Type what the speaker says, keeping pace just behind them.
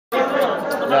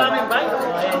maraming bike.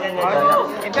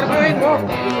 Interviewin mo.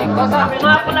 Ako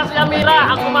nga pala si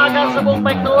Amiraaa, ang kumagal sa buong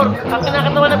bike tour. Ang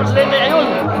kinakatawan ng presidente, ayun,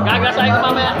 gagasahin ko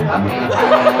mamaya.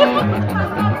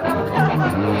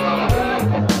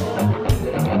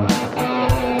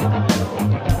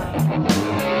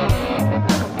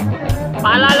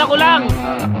 Paalala ko lang,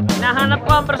 hinahanap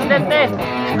ko ang presidente.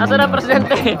 Nasaan ang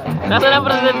presidente? Nasaan ang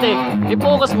presidente?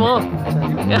 I-focus mo.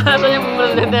 Nasaan yung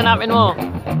presidente, hanapin mo.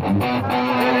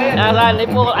 Nasaan?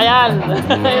 I-focus. Ayan.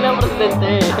 Ayan ang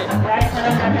presidente.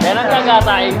 Yan ang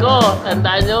gagasain ko.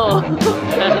 Tandaan nyo.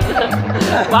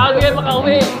 Bago yan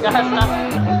makauwi. Gahasa.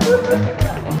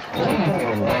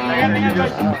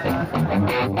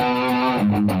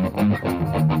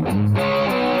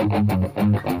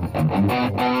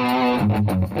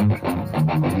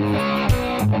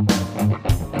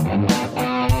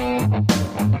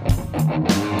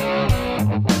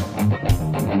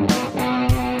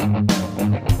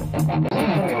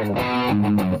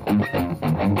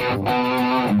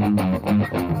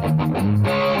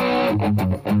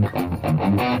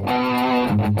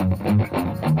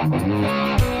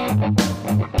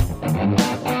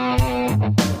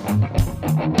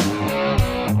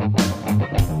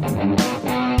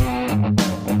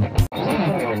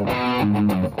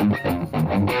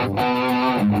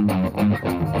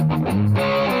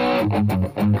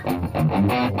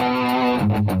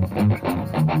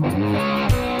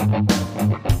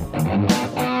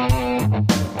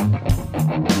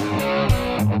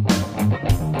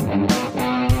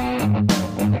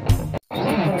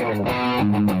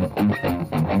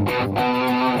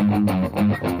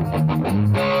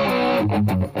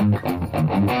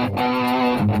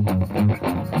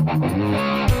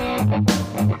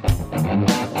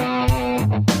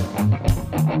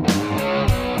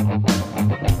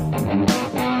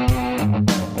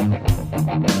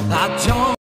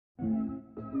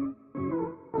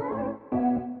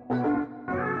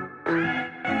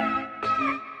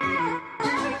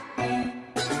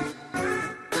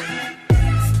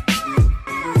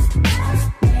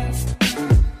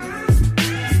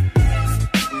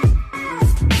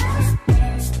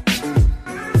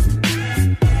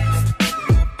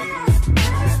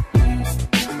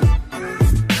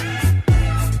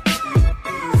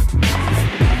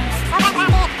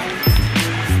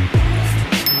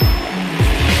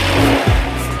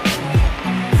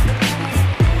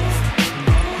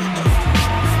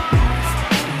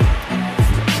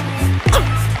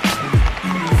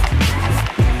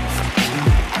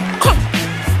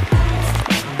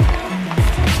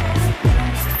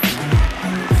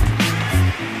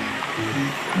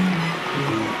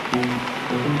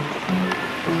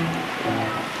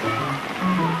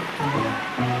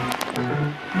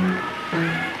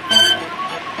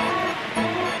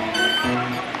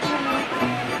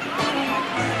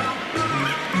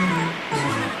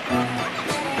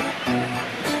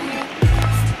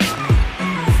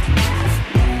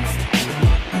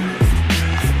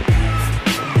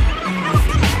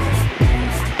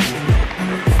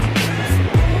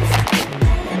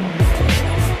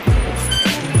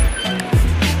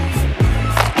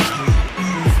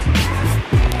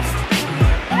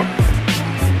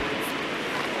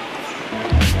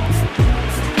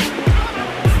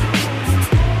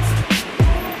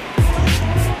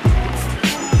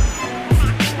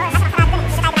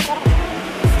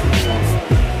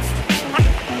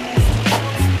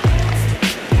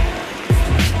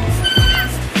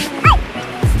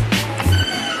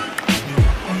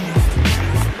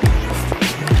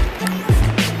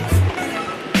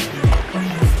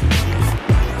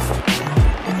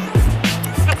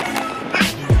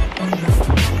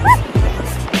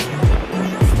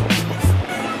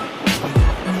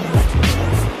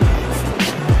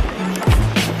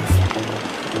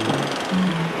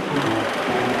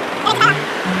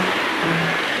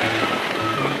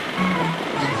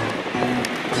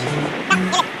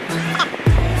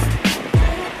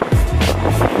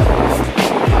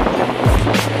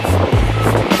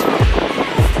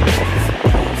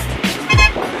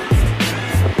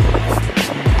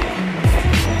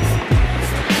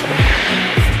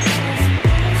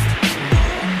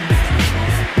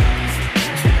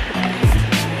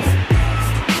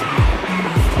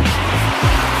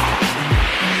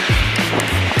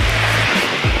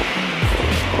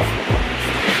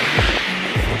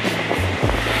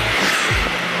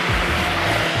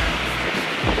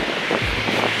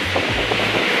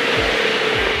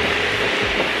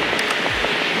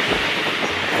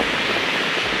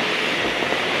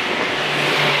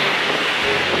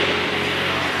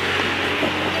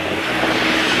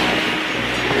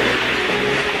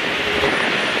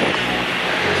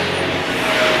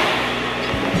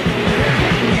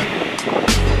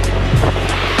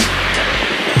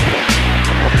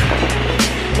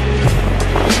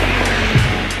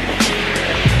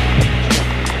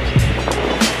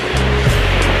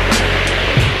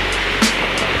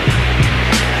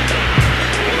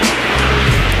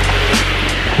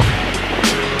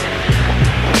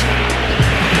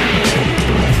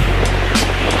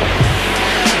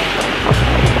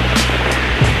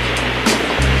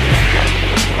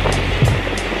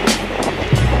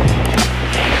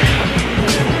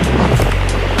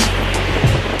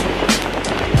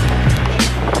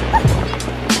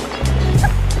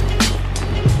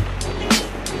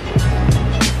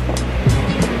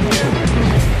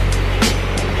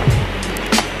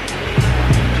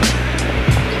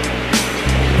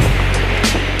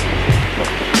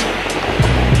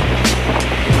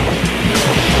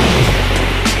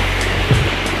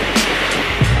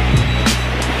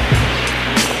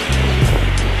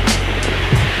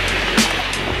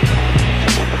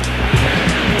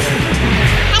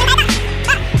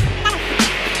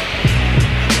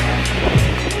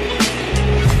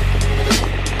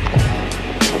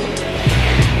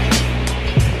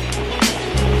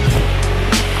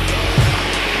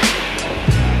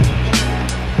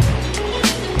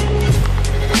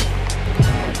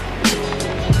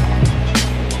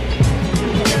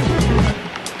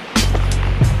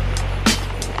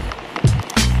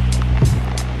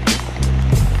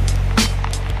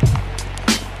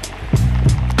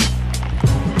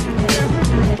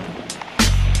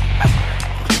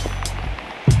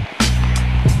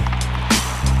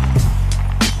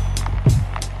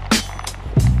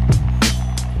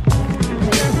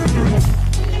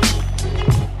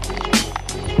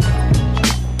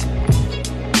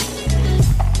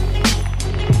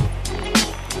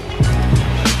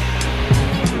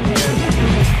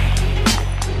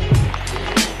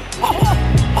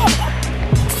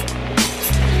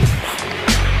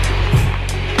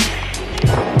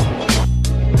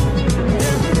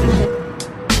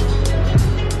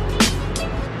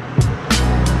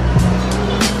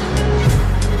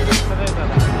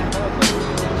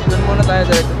 tayo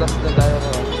diretso, tapos doon tayo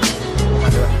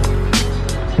kumaliwa.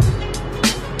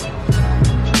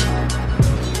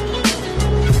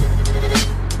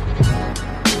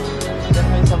 Yan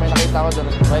may isa, may nakita ko doon,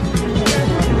 bike.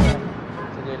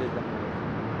 Sa gilid lang.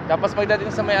 Tapos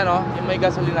pagdating sa may ano, yung may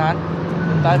gasolinahan,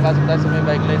 doon tayo, pasok tayo sa may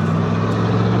bike lane.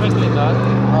 May bike lane doon?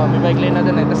 Oh, may bike lane na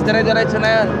doon eh. Tapos dire-diretso na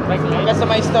yan. Bike lane? Hanggang sa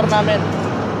may store namin.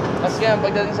 Tapos yan,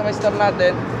 pagdating sa may store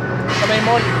natin, sa may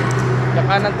mall,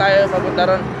 kakanan tayo, papunta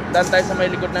ron. Daan tayo sa may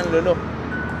likod ng lulo.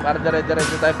 Para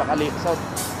dire-diretso tayo pakali south.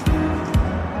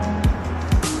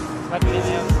 Bike lane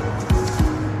na yun?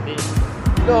 Hindi.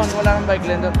 Doon, wala nang bike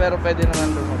lane doon, pero pwede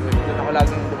naman lumagay. Doon ako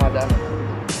laging dumadaan.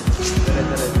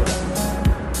 Dire-diretso lang.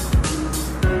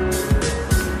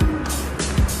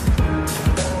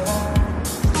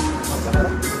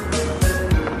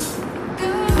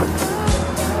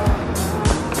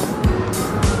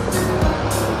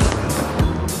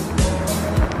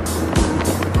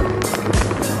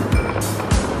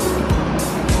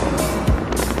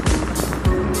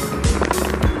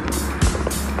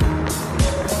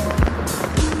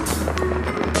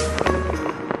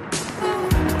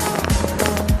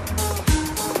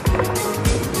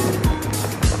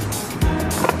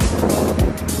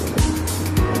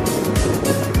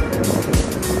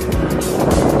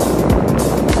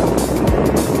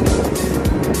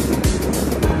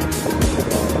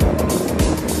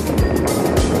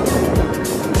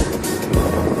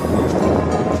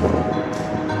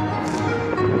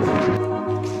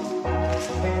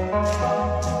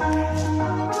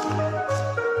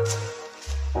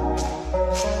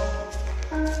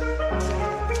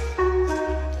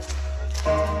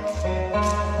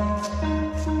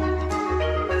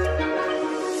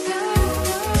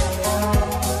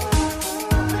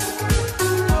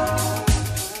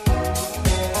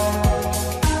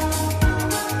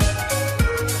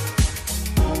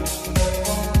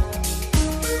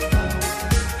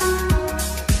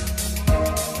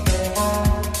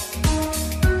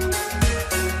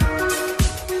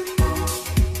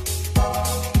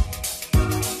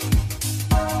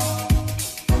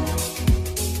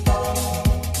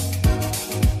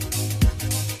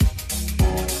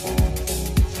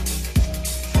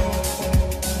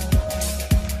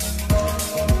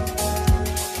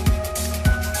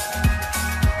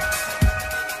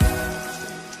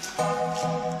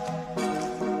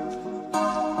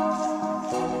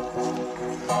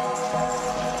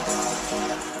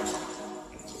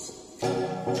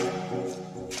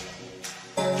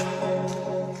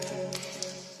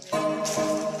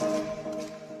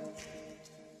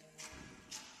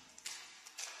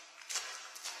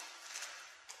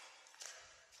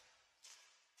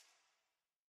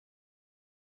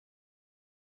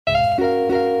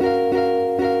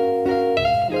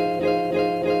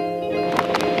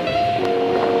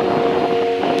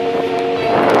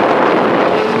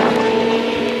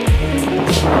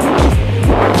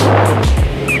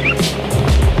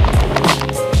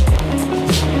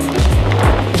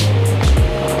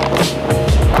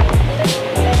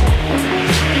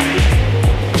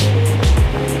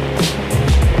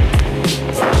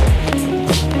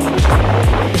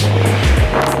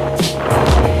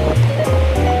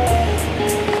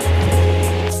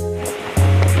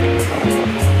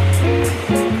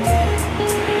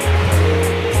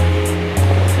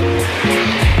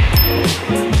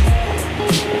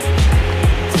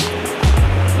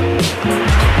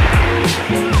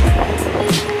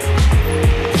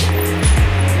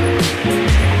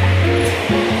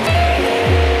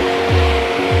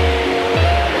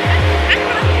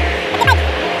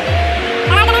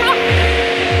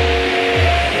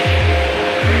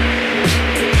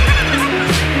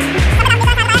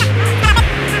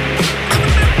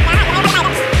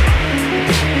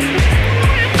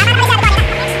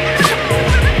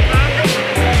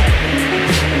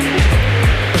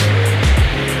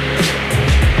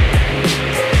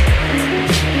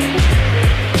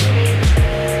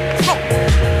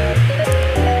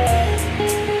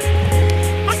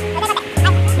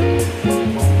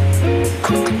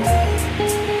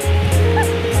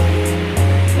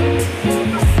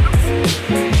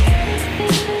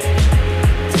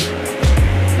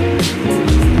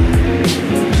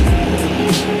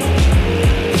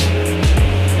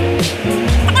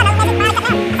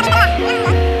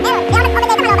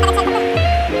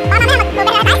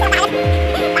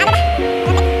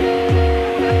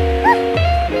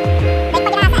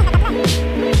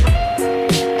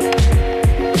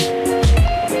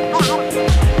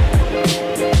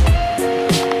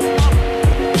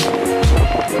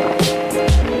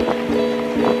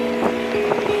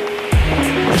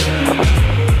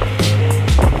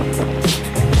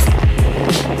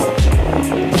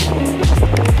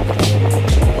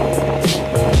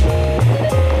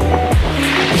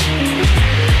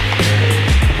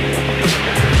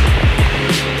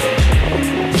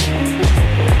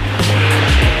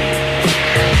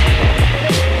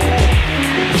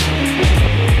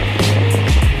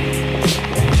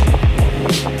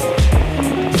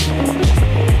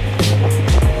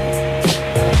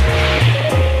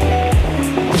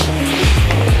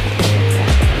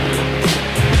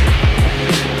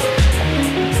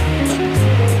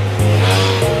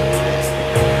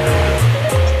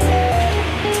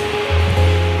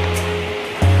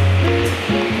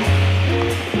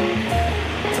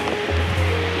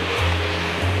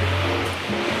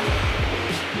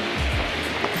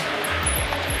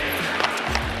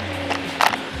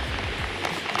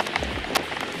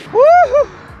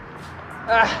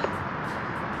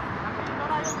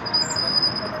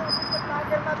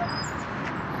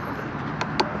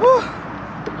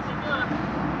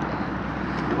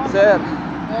 sir.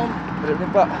 Good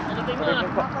evening po. Pagdating Good na.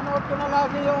 evening po. Panood ko na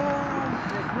lagi yung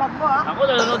vlog mo, ha? Ako,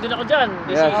 nanonood din ako dyan.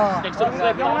 Yes. Next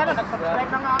subscribe Yung ako. ano, subscribe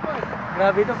na nga ako, eh.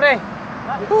 Grabe ito, pre.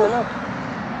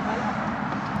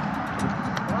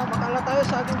 Bakala tayo,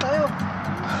 saging tayo.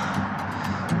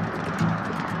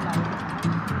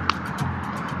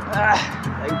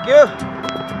 Thank you.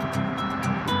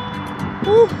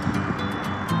 Woo.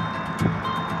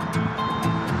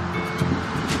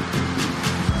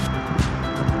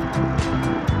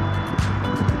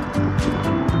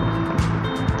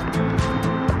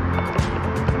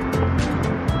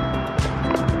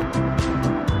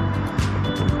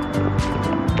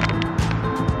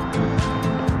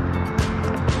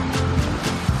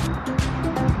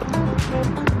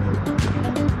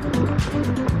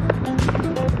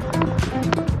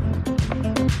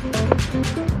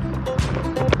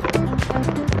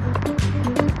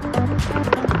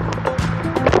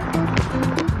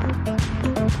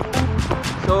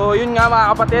 So yun nga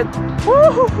mga kapatid.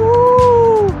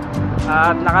 Woohoo!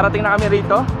 At nakarating na kami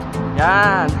rito.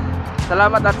 Yan.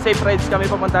 Salamat at safe rides kami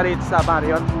pumunta rito sa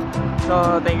Marriot.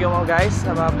 So thank you mo guys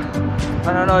sa mga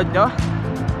panonood nyo.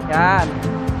 Yan.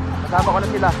 Kasama ko na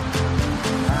sila.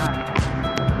 Yan.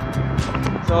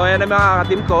 So yan ang mga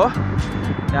ka-team ko.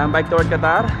 Yan, Bike Toward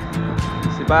Qatar.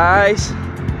 Si Vice.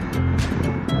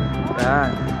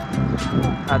 Yan.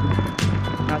 At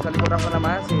nasa likuran ko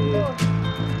naman si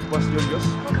Boss Julius.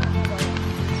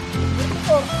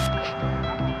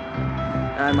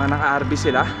 Yan, mga naka-RB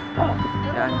sila.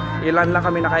 Yan, ilan lang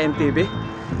kami naka-MTB.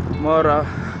 More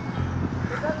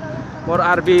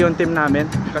RB yung team namin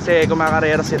kasi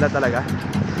kumakarera sila talaga.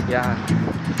 Yan,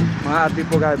 mga RB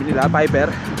po gabi nila,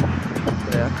 Piper.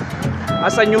 So, yan.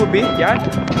 As a newbie, yan,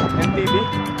 MTB.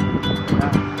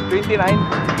 Yan, 29,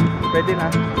 pwede na.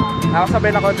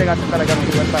 Nakasabay na konti kasi talagang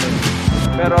iwan pa rin.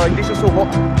 Pero hindi susuko.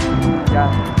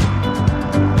 Yan.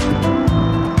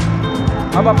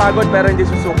 Mapapagod pero hindi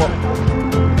susuko.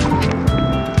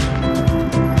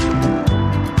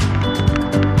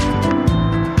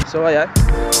 So ayan,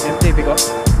 MTV ko.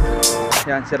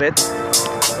 Yan si Red.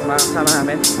 Kasama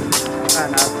namin.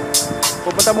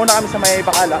 Pupunta muna kami sa may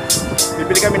Bakala.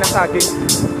 Bibili kami ng saging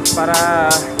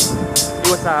para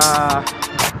iwas sa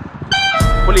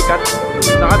pulikat.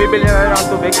 Saka bibili na rin ng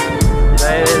tubig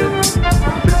dahil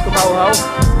bilis ko pauhaw.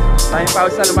 Tayong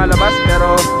pawis na lumalabas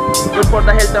pero good for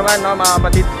the health naman, no, mga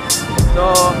kapatid. So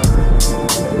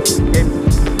game.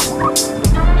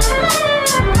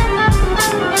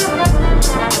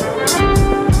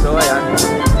 So ayan,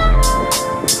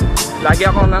 lagi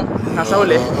ako nasa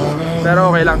huli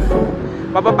pero okay lang.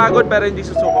 Mapapagod pero hindi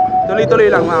susuko. Tuloy-tuloy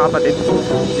lang mga kapatid.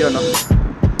 Yun, no.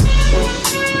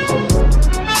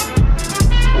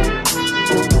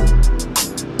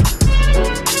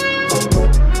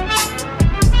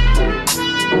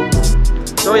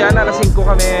 So yan, alas 5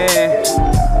 kami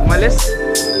umalis.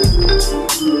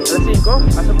 Alas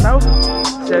 5, as of now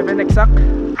 7 exact.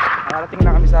 Nakarating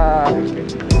na kami sa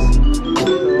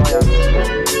so ayan,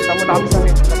 isa muna kami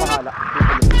sa Bakala.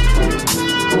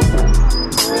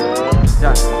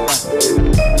 Yan,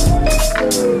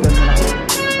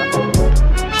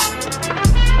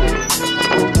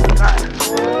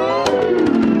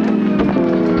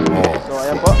 so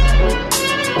ayan po.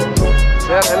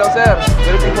 Sir, hello sir.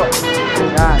 Good evening po.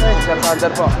 Yan, Sir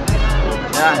Sander po.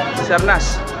 Yan, Sir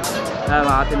Nash. Yan,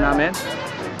 mga team namin.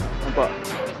 Yan po.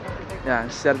 Yan,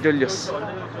 Sir Julius.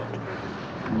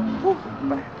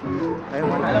 Ayun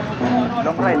mo na.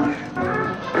 Long ride.